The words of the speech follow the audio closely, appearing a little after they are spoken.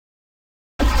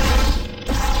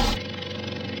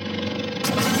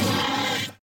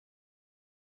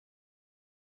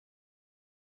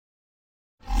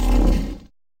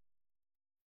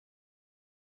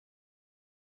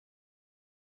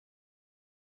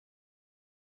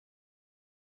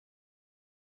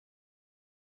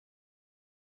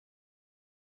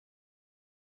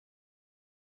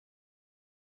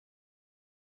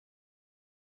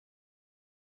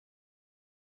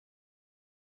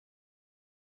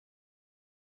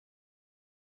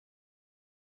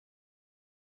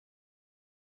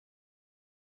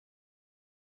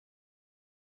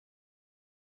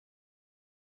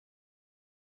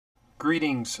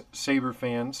Greetings, Saber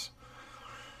fans.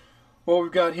 What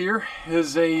we've got here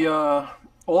is a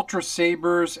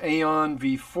UltraSabers Aeon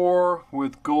V4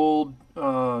 with gold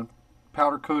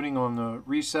powder coating on the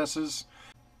recesses.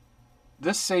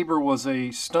 This saber was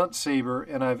a stunt saber,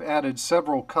 and I've added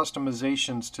several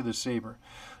customizations to the saber.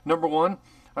 Number one,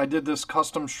 I did this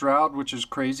custom shroud, which is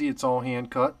crazy. It's all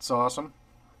hand cut. It's awesome.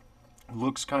 It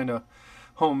looks kind of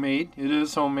homemade. It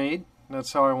is homemade.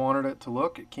 That's how I wanted it to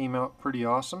look. It came out pretty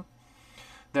awesome.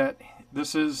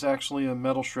 This is actually a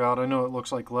metal shroud. I know it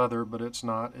looks like leather, but it's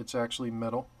not. It's actually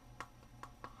metal.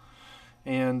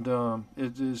 And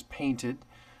it is painted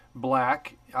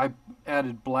black. I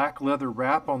added black leather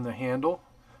wrap on the handle.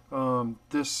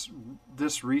 This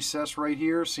recess right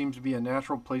here seems to be a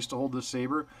natural place to hold the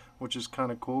saber, which is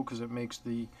kind of cool because it makes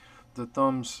the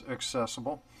thumbs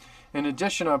accessible. In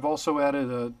addition, I've also added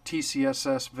a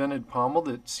TCSS vented pommel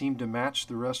that seemed to match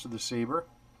the rest of the saber.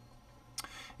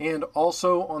 And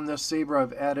also on this saber,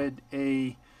 I've added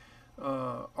a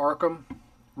ARKM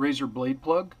razor blade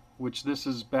plug, which this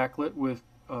is backlit with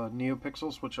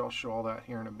Neopixels, which I'll show all that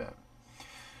here in a bit.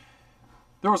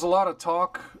 There was a lot of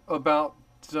talk about,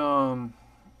 I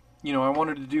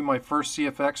wanted to do my first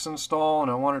CFX install, and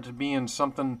I wanted to be in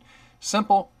something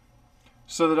simple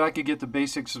so that I could get the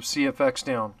basics of CFX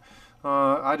down.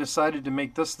 I decided to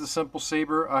make this the simple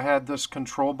saber. I had this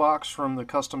control box from the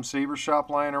custom saber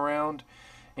shop lying around,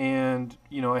 and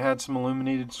I had some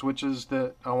illuminated switches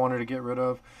that I wanted to get rid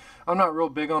of. I'm not real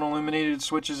big on illuminated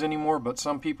switches anymore, but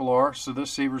some people are, so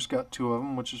this saber's got two of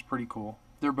them, which is pretty cool.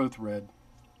 They're both red.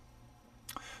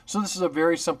 So this is a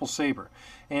very simple saber,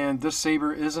 and this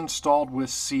saber is installed with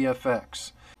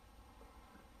CFX.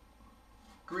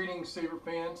 Greetings, saber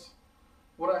fans.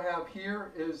 What I have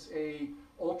here is a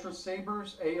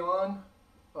UltraSabers Aeon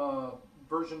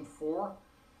version 4.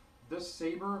 This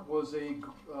saber was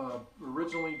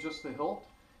originally just the hilt,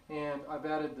 and I've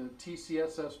added the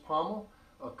TCSS pommel,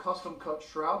 a custom cut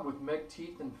shroud with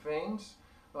Megtooth and fangs,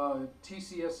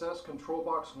 TCSS control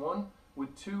box 1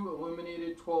 with 2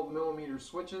 illuminated 12mm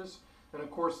switches, and of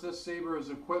course this saber is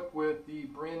equipped with the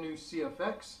brand new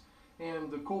CFX. And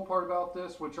the cool part about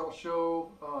this, which I'll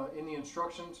show in the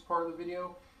instructions part of the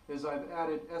video, is I've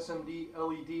added SMD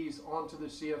LEDs onto the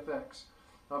CFX.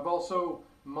 I've also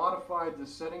modified the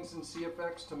settings in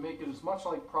CFX to make it as much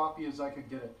like proppy as I could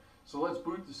get it. So let's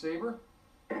boot the saber.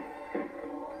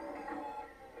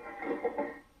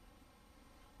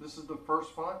 This is the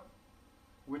first font,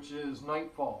 which is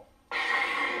Nightfall.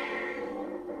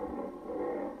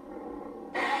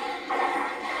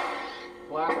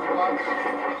 Blaster box.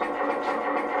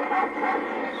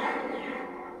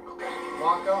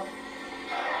 Lock up.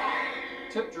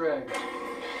 Tip drag.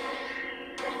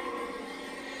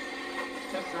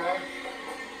 Tip drag.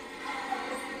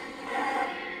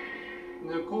 And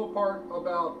the cool part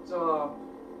about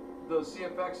the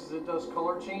CFX is it does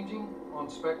color changing on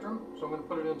spectrum. So I'm going to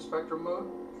put it in spectrum mode.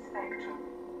 Spectrum.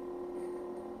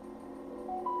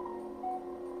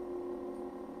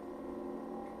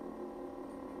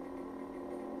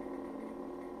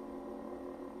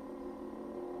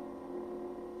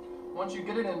 Once you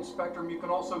get it in spectrum, you can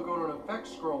also go to an effect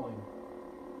scrolling.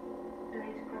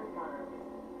 Blade profiles.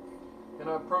 And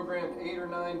I've programmed 8 or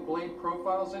 9 blade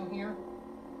profiles in here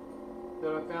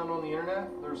that I found on the internet.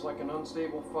 There's like an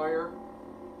unstable fire.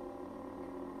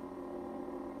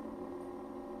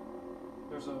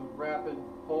 There's a rapid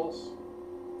pulse.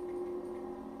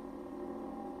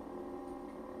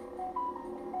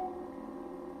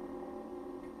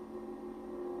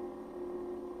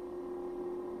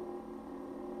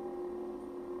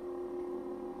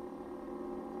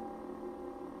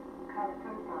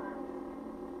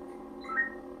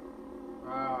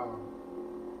 Wow.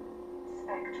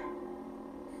 Spectrum.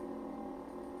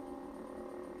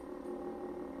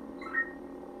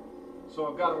 So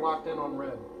I've got it locked in on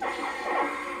red.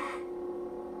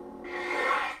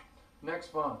 Next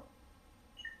font.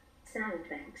 Sound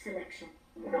bank selection.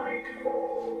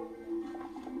 Nightfall.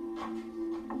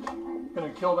 I'm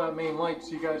going to kill that main light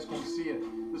so you guys can see it.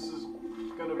 This is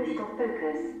going to be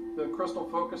the crystal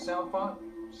focus sound font.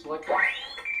 Select it.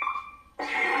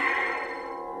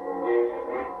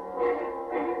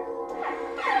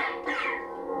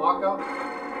 Lock up.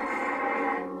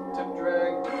 Tip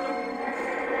drag.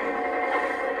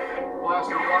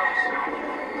 Blaster box.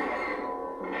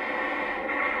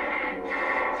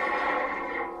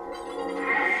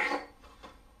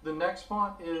 The next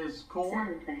font is cool.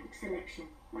 Sound bank selection.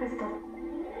 Crystal.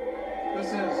 This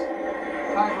is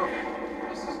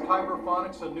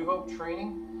Kyberphonics, a New Hope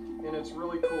training, and it's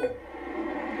really cool.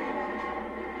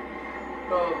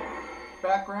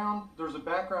 background, there's a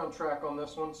background track on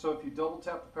this one, so if you double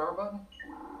tap the power button,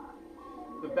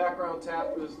 the background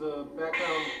tap is the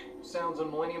background sounds in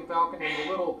Millennium Falcon and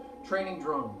the little training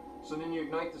drone. So then you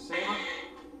ignite the saber.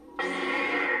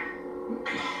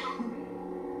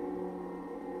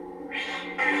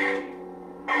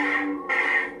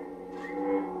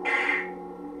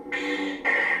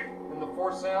 And the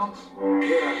four sounds.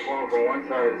 Yeah, well, from one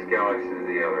side of this galaxy to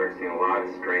the other, I've seen a lot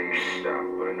of strange stuff,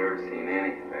 but I've never seen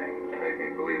anything to make me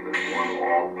believe there's one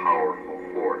all-powerful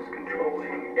force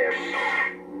controlling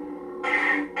everything.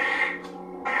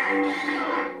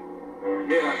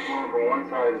 Yeah, well, from one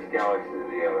side of this galaxy to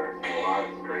the other, I've seen a lot of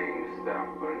strange stuff,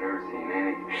 but I've never seen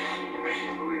anything to make me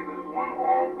believe there's one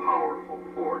all-powerful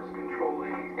force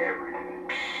controlling everything.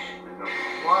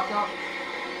 Lock up.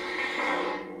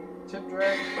 Tip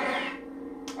drag.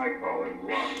 I call it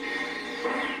luck.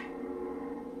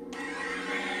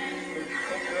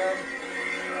 Tip drag.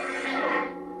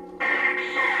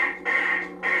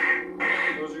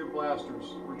 Those are your blasters.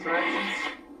 Retractions.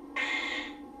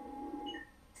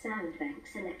 Sound bank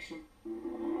selection.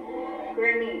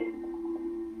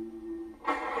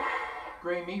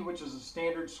 Gray meat, which is a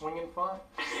standard swinging font.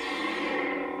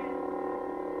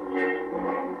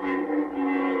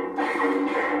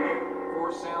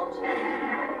 Four sounds.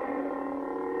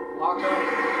 Lockup.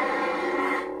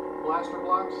 Blaster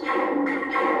blocks.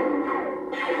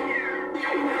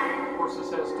 Of course,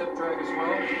 this has tip drag as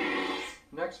well.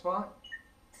 Next font.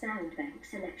 Sound bank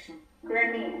selection.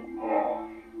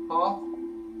 Hoth.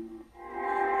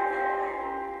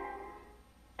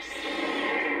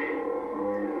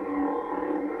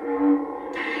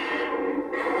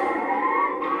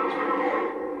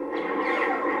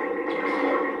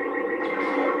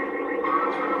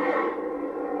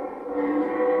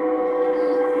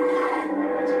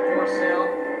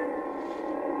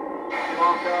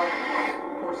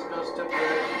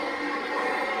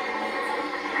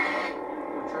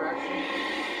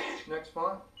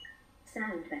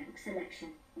 Sound bank selection.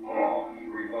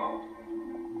 Revolt.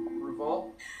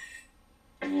 Revolt.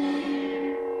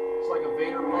 It's like a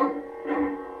Vader pump.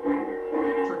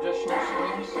 Traditional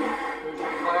swings. There's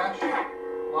your flash.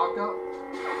 Lock up.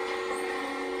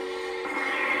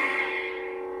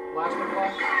 Blaster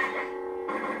block.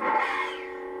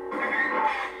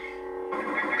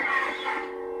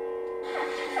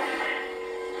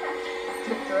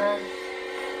 Tip drag.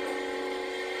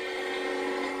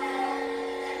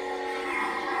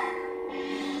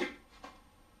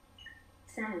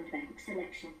 Sound bank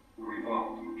selection.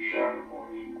 Revolt. Shatter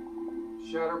point.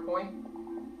 Shatter point.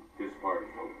 This party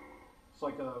mode. It's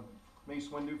like a Mace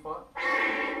Windu font.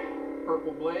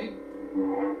 Purple blade.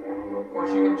 Of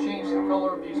course, you can change the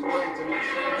color of these blades and it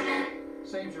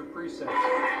saves your presets.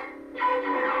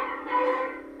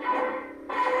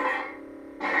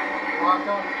 Lock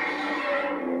up.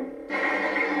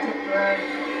 Tip drag.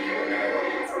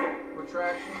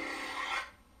 Retraction.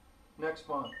 Next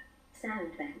font.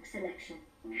 Sound bank selection.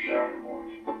 Shatter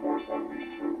point.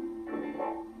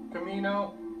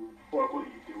 Camino. What will you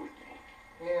do with me?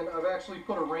 And I've actually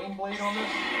put a rain blade on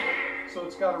this. So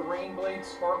it's got a rain blade,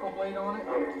 sparkle blade on it.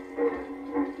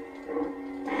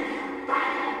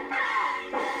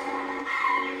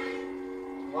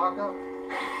 Lock up.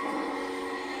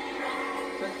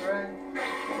 Tip drag.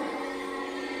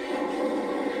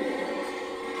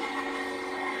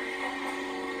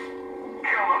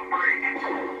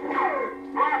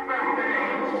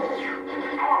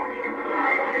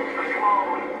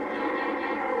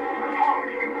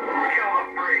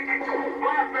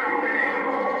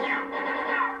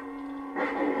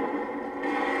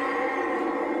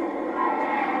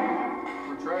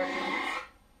 Retraction.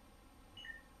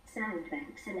 Sound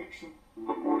bank selection.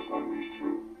 The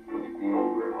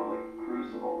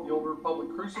Old Republic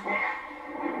Crucible.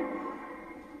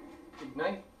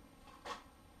 Ignite.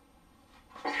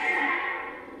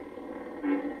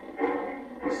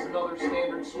 This is another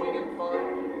standard swinging font.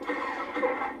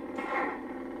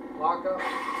 Lock up.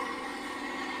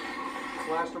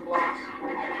 Blaster blocks.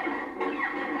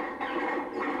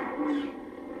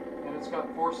 And it's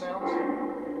got four sounds.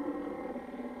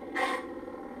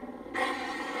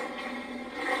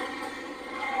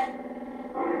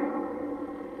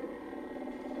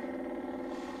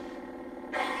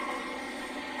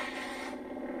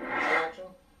 Retraction.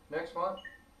 Next font.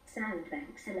 Sound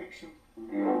bank selection.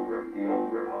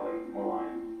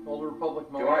 Old Republic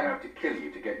Do I Malaya. have to kill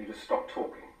you to get you to stop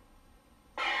talking?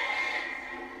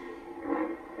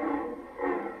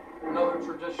 Another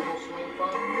traditional swing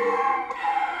font.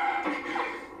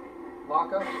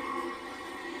 Lock up.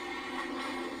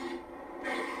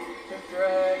 Tip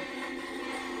drag.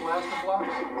 Blaster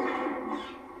blocks.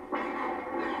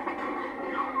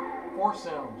 Force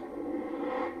sound.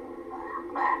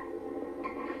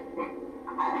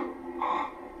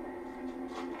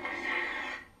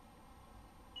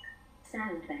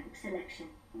 Sound bank selection.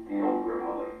 The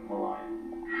overhauling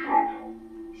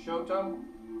malign. Shoto.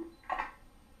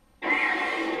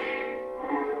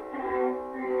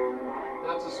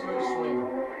 That's a smooth swing.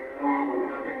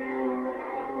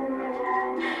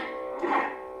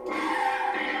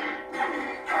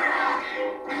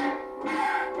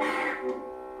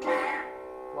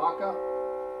 Lock up.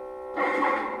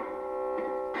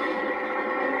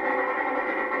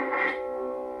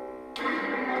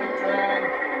 Tick drag.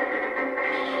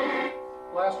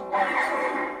 Blaster blocks.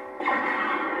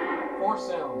 Force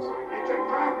sounds. It's a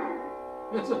trap.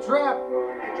 It's a trap.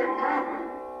 It's a trap.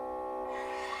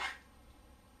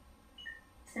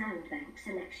 Sound bank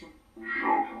selection.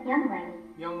 Youngling.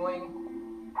 Youngling.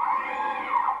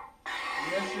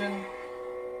 Mission.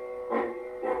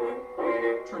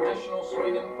 Traditional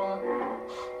swinging font.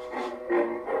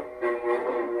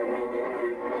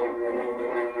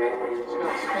 It's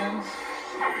got spins.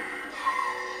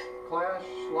 Clash,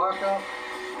 lockup.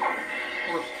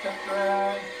 Force tip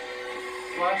drag.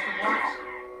 Blaster blocks.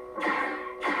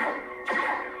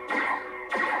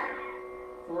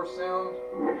 Force sound.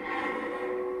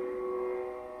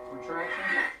 Retraction.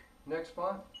 Next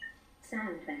font.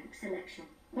 Sound bank selection.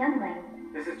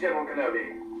 Youngling. This is General Kenobi.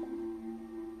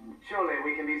 Surely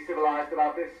we can be civilized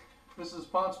about this? This is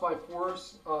Fonts by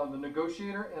Force, the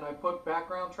Negotiator, and I put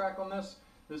background track on this.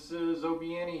 This is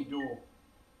Obiani Duel.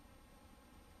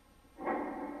 I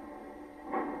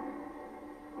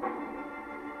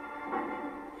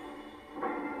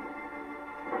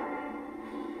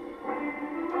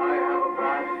have a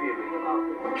bad feeling about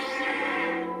this.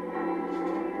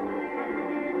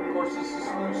 Of course, this is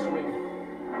smooth swing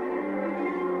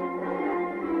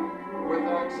with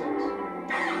accents.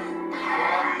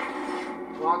 Flash,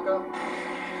 lock up,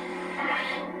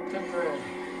 tip drag,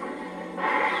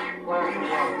 blaster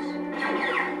blocks,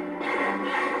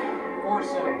 force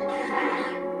sounds.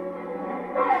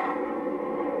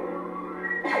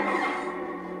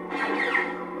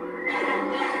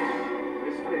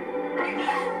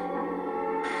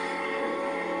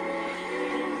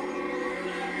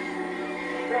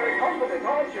 Very confident,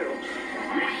 aren't you?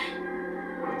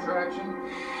 Retraction.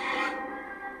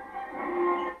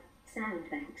 Sound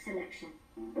bank selection.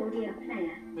 Audio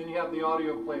player. Then you have the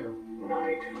audio player.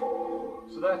 Nightfall.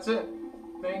 So that's it.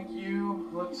 Thank you.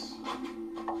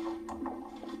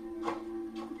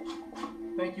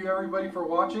 Thank you everybody for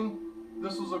watching.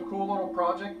 This was a cool little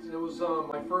project. It was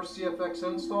my first CFX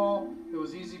install. It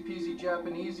was easy peasy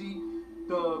Japanesey.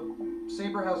 The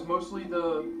Saber has mostly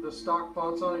the stock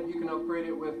fonts on it. You can upgrade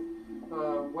it with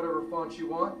whatever fonts you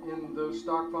want in those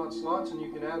stock font slots, and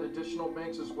you can add additional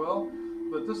banks as well.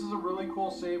 But this is a really cool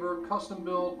Saber, custom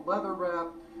build, leather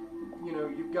wrap. You know,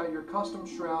 you've got your custom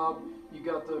shroud, you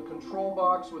got the control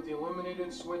box with the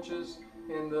illuminated switches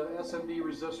and the SMD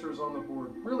resistors on the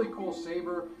board. Really cool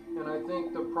Saber, and I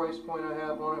think the price point I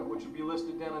have on it, which will be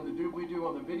listed down in the doobly-doo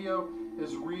on the video,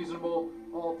 is reasonable,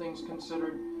 all things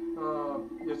considered.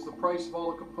 It's the price of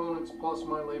all the components plus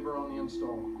my labor on the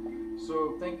install.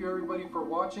 So thank you everybody for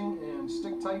watching, and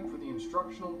stick tight for the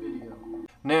instructional video.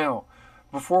 Now,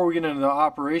 before we get into the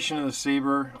operation of the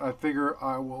Saber, I figure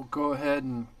I will go ahead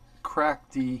and crack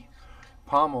the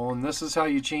pommel, and this is how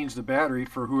you change the battery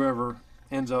for whoever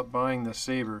ends up buying the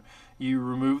Saber. You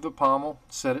remove the pommel,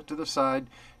 set it to the side,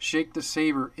 shake the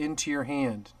Saber into your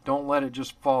hand. Don't let it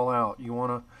just fall out. You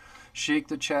want to shake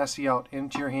the chassis out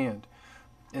into your hand.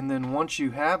 And then once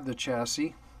you have the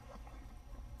chassis,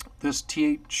 this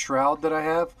T8 shroud that I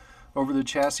have over the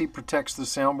chassis protects the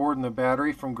soundboard and the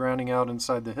battery from grounding out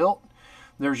inside the hilt.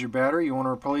 There's your battery. You want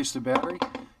to replace the battery,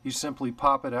 you simply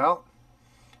pop it out,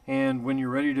 and when you're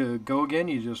ready to go again,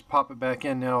 you just pop it back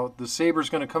in. Now the Saber's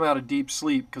going to come out of deep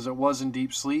sleep because it was in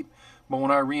deep sleep, but when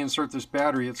I reinsert this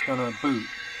battery, it's going to boot.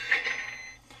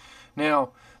 Now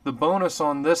the bonus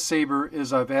on this Saber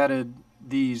is I've added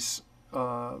these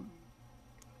SMD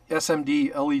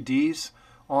LEDs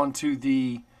onto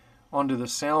the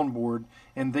soundboard,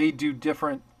 and they do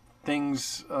different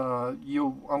things.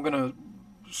 I'm going to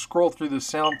scroll through the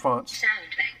sound fonts.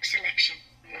 Sound bank selection.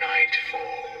 Nightfall.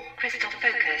 Crystal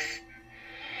focus.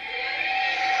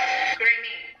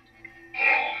 Screaming.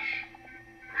 Off.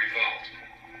 Revolt.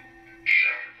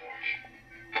 Shatterport.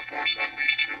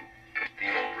 The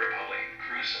overhauling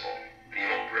crucible. The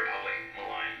overhauling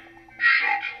malign.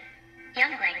 Shuttle.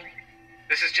 Youngling.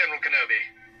 This is General Kenobi.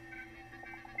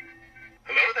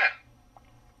 Hello there.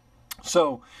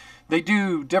 So they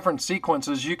do different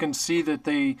sequences. You can see that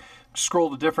they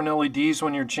scroll to different LEDs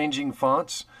when you're changing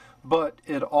fonts, but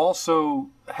it also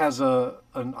has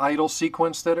an idle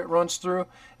sequence that it runs through,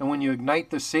 and when you ignite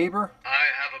the saber, I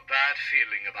have a bad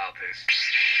feeling about this.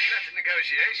 Let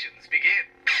negotiations begin.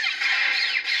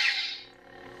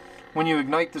 when you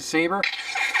ignite the saber,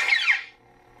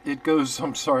 it goes,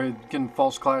 I'm sorry, getting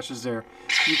false clashes there.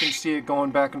 You can see it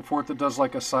going back and forth. It does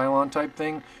like a Cylon type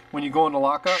thing. When you go into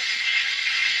lockup,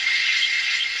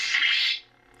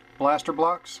 blaster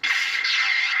blocks,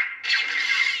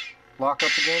 lock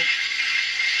up again,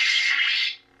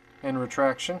 and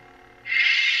retraction.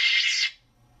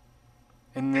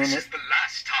 And then This is the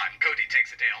last time Cody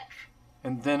takes a day off.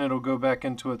 and then it'll go back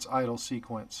into its idle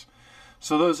sequence.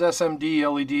 So those SMD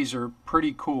LEDs are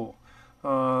pretty cool.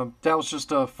 That was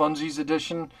just a funzies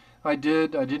edition I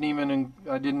did. I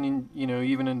didn't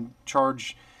even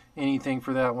charge anything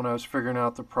for that when I was figuring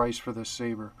out the price for this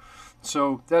saber.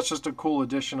 So that's just a cool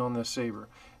addition on this saber.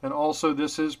 And also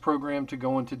this is programmed to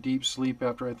go into deep sleep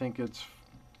after I think it's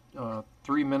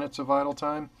 3 minutes of idle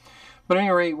time. But at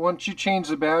any rate, once you change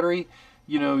the battery,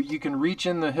 you can reach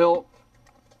in the hilt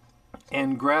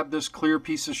and grab this clear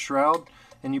piece of shroud,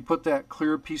 and you put that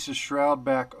clear piece of shroud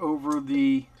back over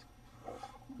the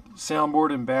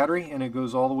soundboard and battery, and it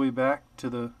goes all the way back to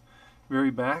the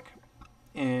very back.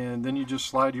 And then you just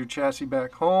slide your chassis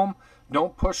back home.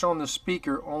 Don't push on the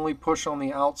speaker, only push on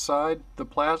the outside, the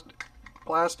plastic.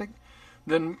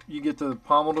 Then you get the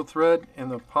pommel to thread,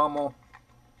 and the pommel,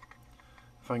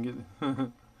 if I can get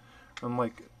I'm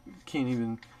like, can't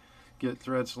even get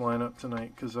threads to line up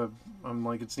tonight because I'm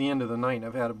like, it's the end of the night.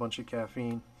 I've had a bunch of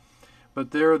caffeine. But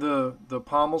there the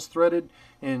pommel's threaded,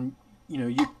 and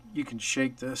you can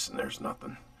shake this and there's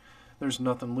nothing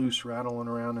loose rattling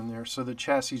around in there. So the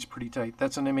chassis is pretty tight.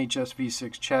 That's an MHS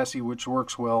V6 chassis, which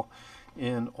works well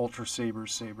in UltraSabers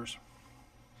sabers.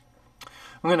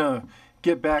 I'm gonna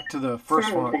get back to the first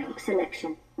Sound one. bank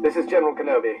selection. This is General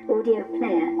Kenobi. Audio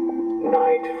player.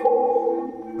 Nightfall.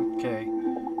 Okay.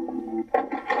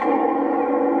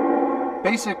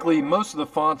 Basically, most of the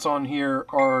fonts on here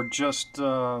are just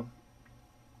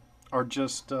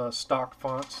stock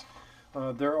fonts.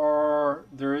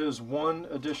 There is one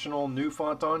additional new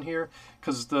font on here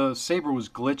because the saber was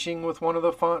glitching with one of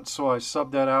the fonts, so I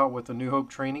subbed that out with the New Hope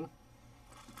Training.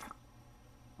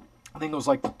 I think it was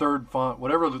like the third font,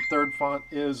 whatever the third font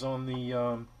is on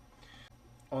the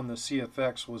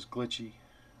CFX was glitchy.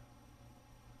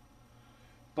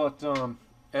 But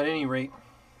at any rate,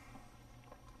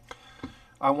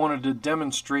 I wanted to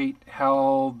demonstrate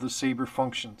how the saber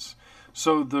functions.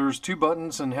 So there's two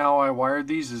buttons, and how I wired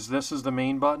these is this is the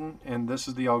main button and this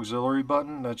is the auxiliary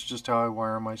button. That's just how I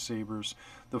wire my sabers.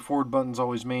 The forward button's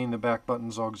always main, the back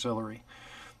button's auxiliary.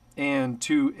 And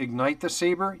to ignite the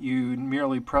saber, you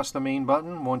merely press the main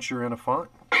button once you're in a font.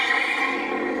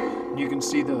 You can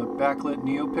see the backlit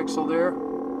Neopixel there,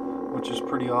 which is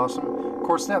pretty awesome. Of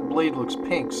course, that blade looks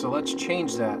pink, so let's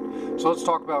change that. So let's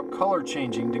talk about color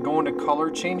changing. To go into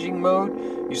color changing mode,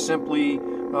 you simply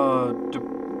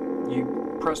you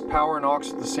press power and aux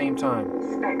at the same time.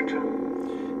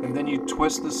 Spectrum. And then you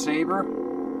twist the saber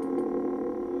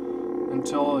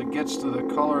until it gets to the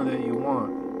color that you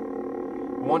want.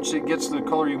 Once it gets to the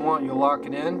color you want, you lock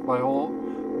it in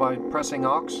by pressing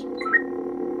aux.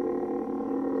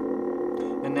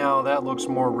 And now that looks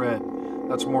more red.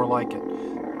 That's more like it.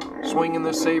 Swinging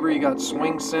the saber, you got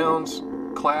swing sounds.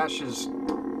 Clash is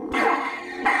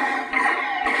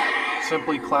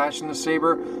simply clashing the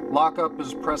saber. Lockup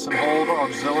is press and hold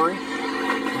auxiliary.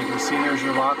 You can see there's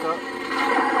your lockup.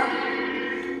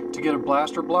 To get a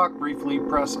blaster block, briefly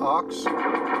press aux.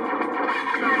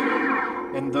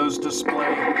 And those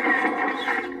display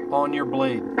on your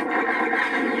blade.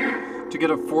 To get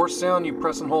a force sound, you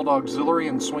press and hold auxiliary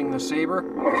and swing the saber.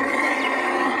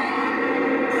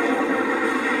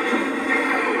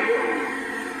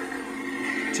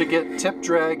 To get tip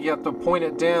drag, you have to point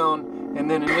it down and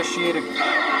then initiate a...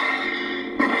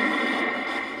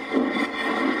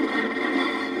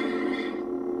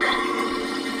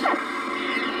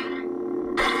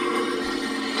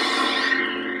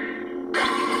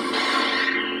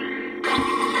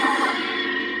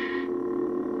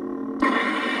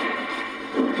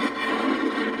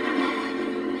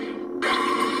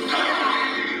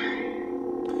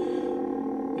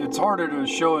 It's harder to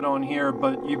show it on here,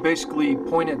 but you basically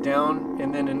point it down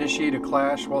and then initiate a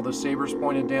clash while the saber's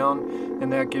pointed down, and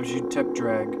that gives you tip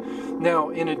drag.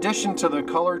 Now, in addition to the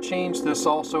color change, this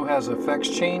also has effects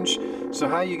change. So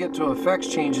how you get to effects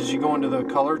change is you go into the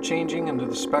color changing, into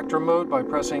the spectrum mode by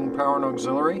pressing power and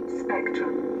auxiliary.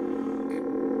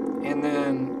 Spectrum. And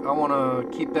then I want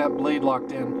to keep that blade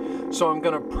locked in. So I'm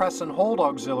going to press and hold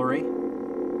auxiliary.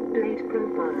 Blade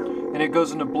profile. And it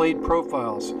goes into blade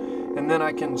profiles. And then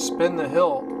I can spin the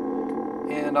hilt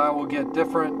and I will get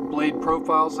different blade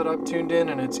profiles that I've tuned in,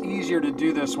 and it's easier to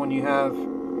do this when you have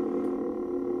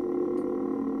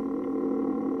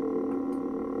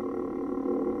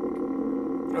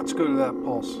let's go to that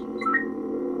pulse.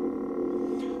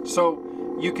 So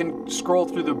you can scroll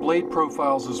through the blade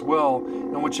profiles as well,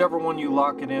 and whichever one you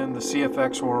lock it in, the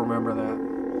CFX will remember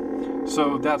that.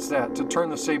 So that's that. To turn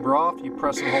the saber off, you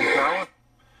press and hold power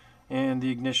and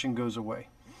the ignition goes away.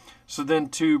 So then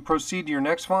to proceed to your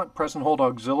next font, press and hold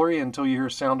auxiliary until you hear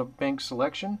sound bank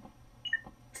selection.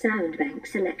 Sound bank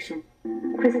selection.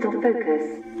 Crystal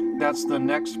focus. That's the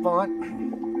next font.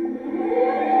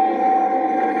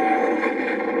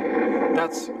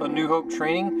 That's A New Hope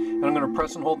training, and I'm going to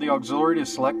press and hold the auxiliary to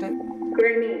select it.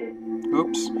 Grenade.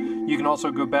 Oops. You can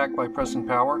also go back by pressing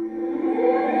power.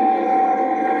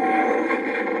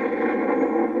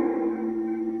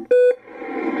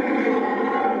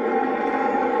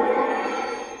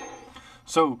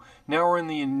 So now we're in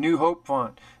the A New Hope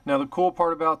font. Now the cool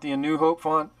part about the A New Hope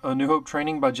font, A New Hope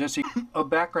training by Jesse, a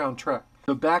background track.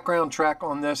 The background track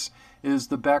on this is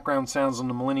the background sounds on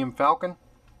the Millennium Falcon.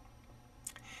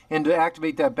 And to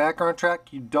activate that background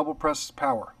track, you double press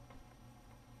power.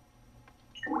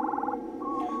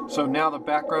 So now the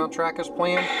background track is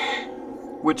playing,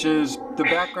 which is the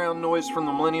background noise from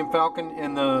the Millennium Falcon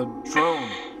and the drone.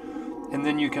 And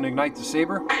then you can ignite the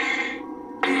saber.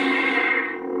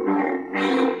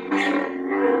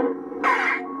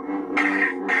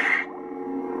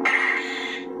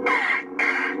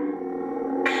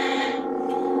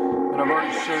 And I've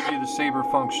already showed you the saber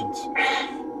functions.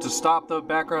 To stop the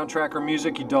background tracker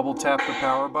music, you double tap the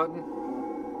power button.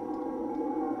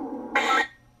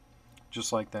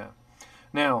 Just like that.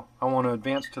 Now, I want to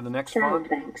advance to the next font. Sound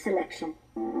bank selection.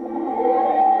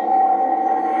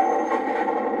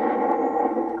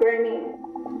 Grenade.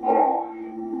 Off.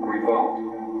 Revolt.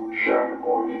 Shaft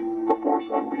Force. The Force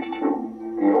Unleashed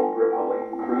 2. The Old Republic.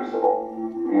 Crucible.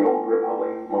 The Old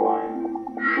Republic. Malign.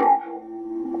 Shuttle.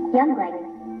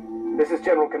 Youngling. This is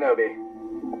General Kenobi.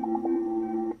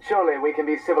 Surely we can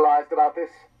be civilized about this?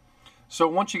 So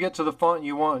once you get to the font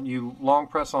you want, you long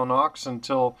press on Aux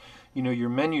until your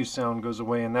menu sound goes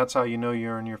away, and that's how you know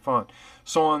you're in your font.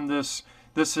 So on this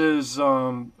is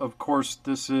of course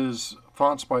this is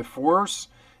Fonts by Force,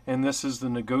 and this is the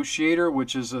Negotiator,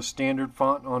 which is a standard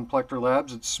font on Plector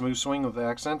Labs. It's smooth swing with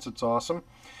accents. It's awesome.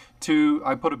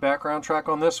 I put a background track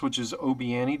on this, which is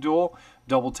Obiani Dual.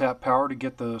 Double tap power to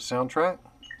get the soundtrack.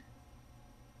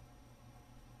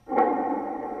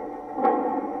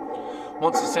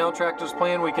 Once the soundtrack is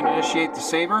playing, we can initiate the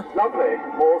saber. Lovely.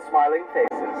 More smiling faces.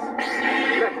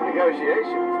 Let the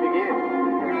negotiations begin.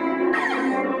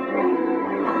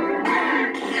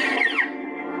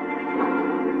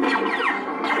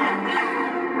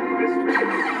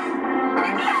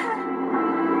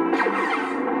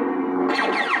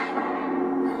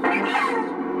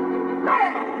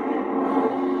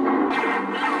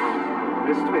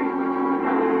 Missed me.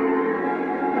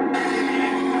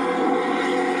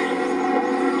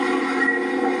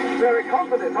 Very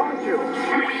confident, aren't you?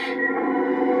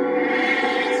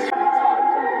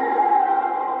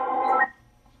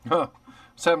 Huh. I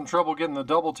was having trouble getting the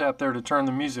double tap there to turn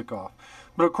the music off.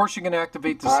 But of course you can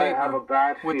activate the I have a saber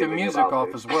bad with the feeling music about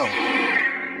off this. as well.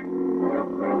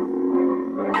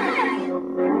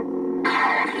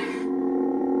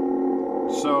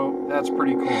 So that's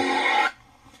pretty cool.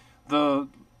 The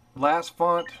last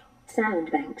font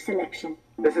Sound bank selection.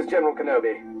 This is General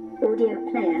Kenobi. Audio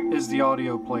player. is the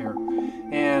audio player.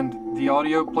 And the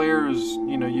audio player is,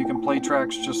 you can play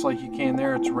tracks just like you can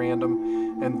there. It's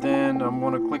random. And then I'm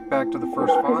going to click back to the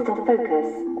first font. Crystal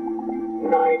focus.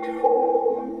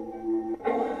 Nightfall.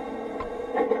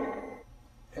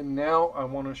 And now I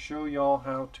want to show y'all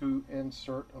how to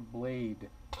insert a blade.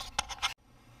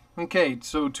 Okay,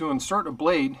 so to insert a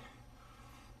blade,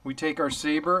 we take our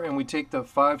saber and we take the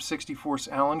 5/64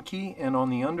 Allen key, and on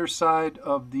the underside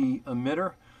of the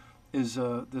emitter is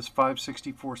this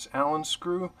 5/64 Allen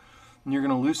screw, and you're going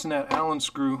to loosen that Allen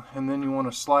screw, and then you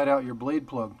want to slide out your blade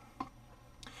plug.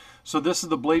 So this is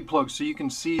the blade plug, so you can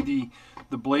see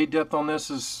the blade depth on this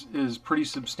is pretty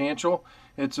substantial.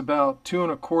 It's about 2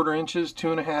 1/4 inches, 2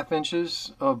 1/2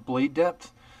 inches of blade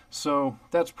depth. So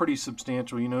that's pretty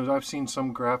substantial. I've seen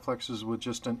some Graflexes with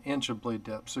just an inch of blade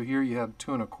depth. So here you have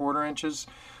 2 1/4 inches.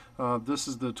 This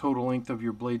is the total length of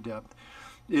your blade depth.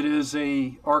 It is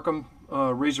a ARKM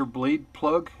razor blade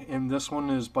plug, and this one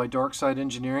is by Darkside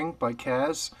Engineering by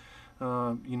Kaz.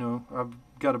 I've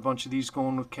got a bunch of these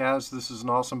going with Kaz. This is an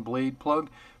awesome blade plug,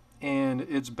 and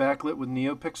it's backlit with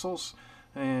Neopixels.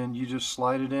 and you just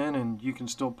slide it in, and you can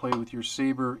still play with your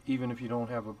saber even if you don't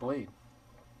have a blade.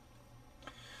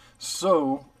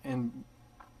 So, and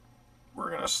we're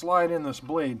going to slide in this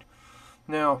blade.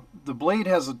 Now, the blade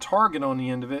has a target on the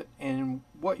end of it, and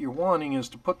what you're wanting is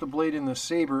to put the blade in the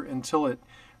saber until it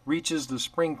reaches the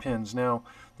spring pins. Now,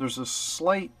 there's a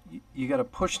slight, you got to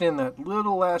push it in that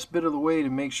little last bit of the way to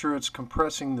make sure it's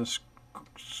compressing the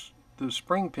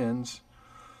spring pins,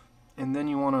 and then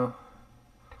you want to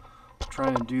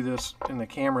try to do this, and the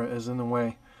camera is in the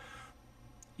way.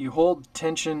 You hold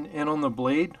tension in on the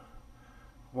blade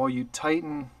while you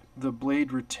tighten the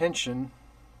blade retention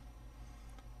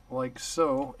like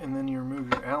so, and then you remove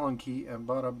your Allen key, and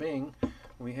bada bing,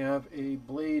 we have a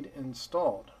blade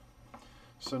installed.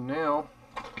 So now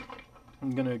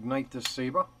I'm going to ignite this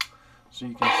saber so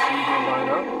you can see her light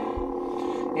up.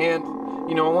 And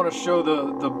you know, I want to show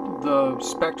the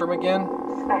spectrum again.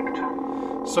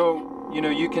 Spectrum. So you know,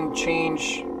 you can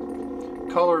change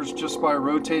colors just by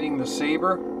rotating the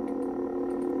saber,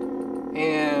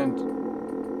 and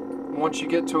once you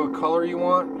get to a color you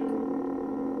want,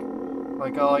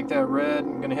 like I like that red,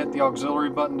 I'm going to hit the auxiliary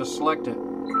button to select it,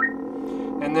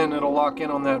 and then it'll lock in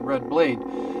on that red blade.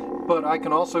 But I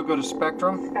can also go to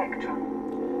spectrum,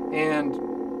 and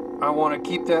I want to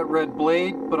keep that red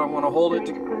blade, but I want to hold it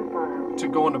to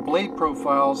go into blade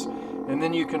profiles, and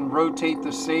then you can rotate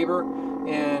the saber,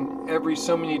 and every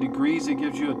so many degrees it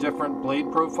gives you a different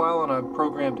blade profile, and I've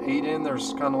programmed 8 in.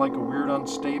 There's kind of like a weird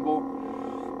unstable.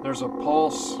 There's a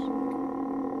pulse.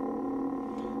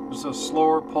 There's a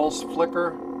slower pulse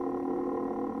flicker.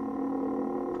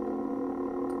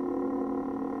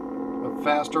 A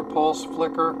faster pulse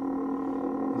flicker.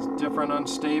 It's different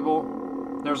unstable.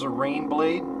 There's a rain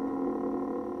blade.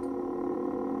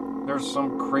 There's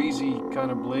some crazy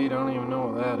kind of blade. I don't even know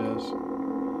what that is.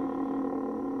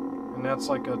 And that's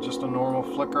like just a normal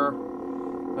flicker.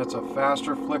 That's a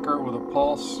faster flicker with a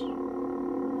pulse.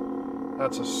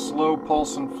 That's a slow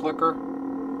pulse and flicker.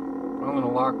 I'm going to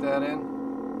lock that in.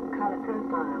 Color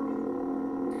profiles.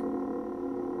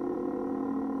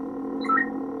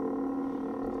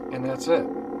 And that's it.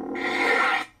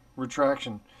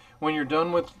 Retraction. When you're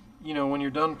done with, you know, when you're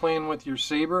done playing with your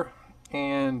saber,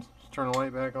 and turn the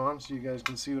light back on so you guys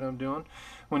can see what I'm doing.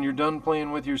 When you're done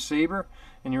playing with your saber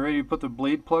and you're ready to put the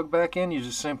blade plug back in, you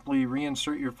just simply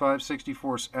reinsert your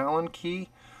 5/64 Allen key,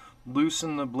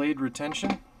 loosen the blade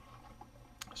retention,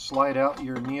 slide out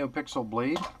your Neopixel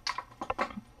blade,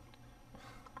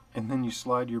 and then you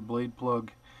slide your blade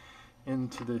plug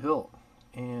into the hilt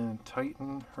and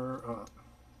tighten her up.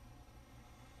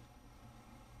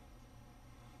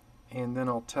 And then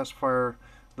I'll test fire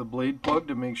the blade plug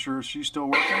to make sure she's still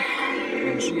working,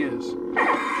 and she is.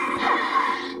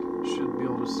 Should be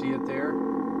able to see it there,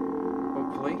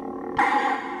 hopefully.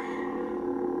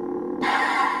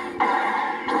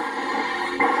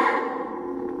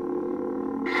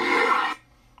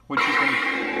 Which you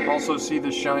can also see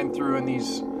the shine through in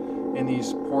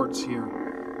these ports here.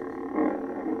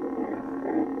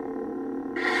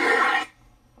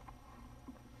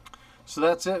 So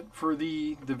that's it for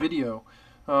the video.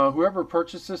 Whoever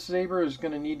purchased this saber is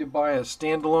going to need to buy a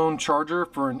standalone charger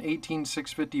for an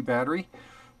 18650 battery,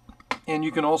 and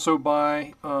you can also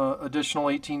buy additional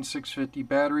 18650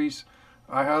 batteries.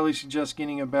 I highly suggest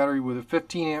getting a battery with a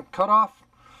 15 amp cutoff.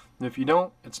 If you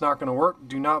don't, it's not going to work.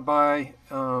 Do not buy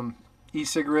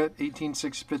e-cigarette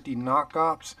 18650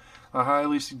 knockoffs. I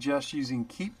highly suggest using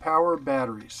Keep Power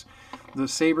batteries. The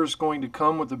saber is going to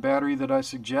come with the battery that I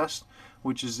suggest,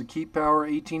 which is the Keep Power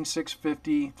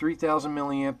 18650 3000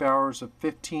 milliamp hours of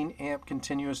 15 amp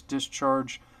continuous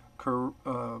discharge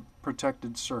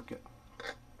protected circuit.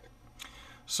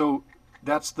 So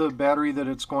that's the battery that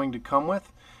it's going to come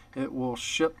with. It will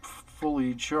ship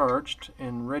fully charged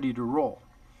and ready to roll.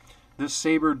 This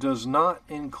saber does not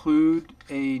include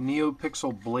a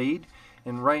Neopixel blade,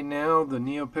 and right now the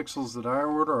Neopixels that I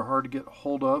order are hard to get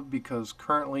hold of because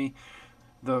currently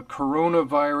the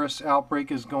coronavirus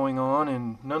outbreak is going on,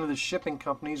 and none of the shipping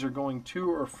companies are going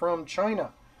to or from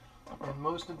China. And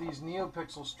most of these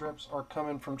Neopixel strips are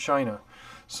coming from China.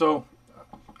 So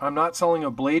I'm not selling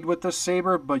a blade with this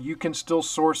saber, but you can still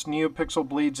source Neopixel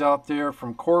blades out there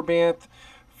from Corbanth,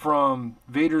 from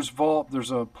Vader's Vault.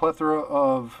 There's a plethora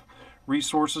of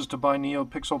resources to buy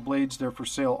Neopixel blades. They're for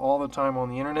sale all the time on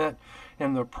the internet.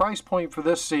 And the price point for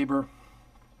this saber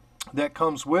that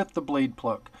comes with the blade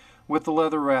plug, with the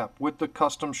leather wrap, with the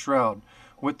custom shroud,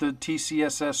 with the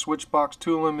TCSS switchbox,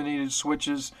 2 illuminated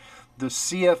switches, the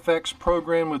CFX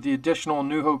program with the additional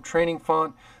New Hope training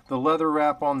font, the leather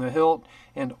wrap on the hilt,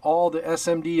 and all the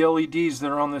SMD LEDs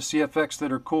that are on the CFX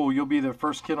that are cool. You'll be the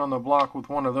first kid on the block with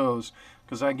one of those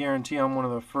because I guarantee I'm one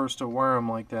of the first to wear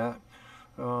them like that.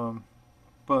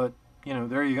 But, you know,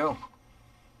 there you go.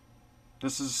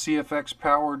 This is CFX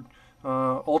powered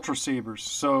Ultrasabers.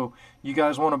 So you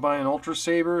guys want to buy an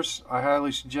Ultrasabers, I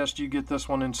highly suggest you get this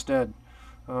one instead.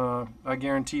 I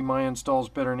guarantee my install is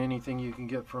better than anything you can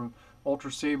get from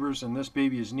Ultrasabers, and this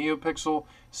baby is Neopixel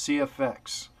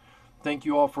CFX. Thank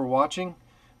you all for watching.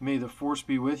 May the Force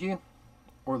be with you,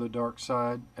 or the dark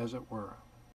side, as it were.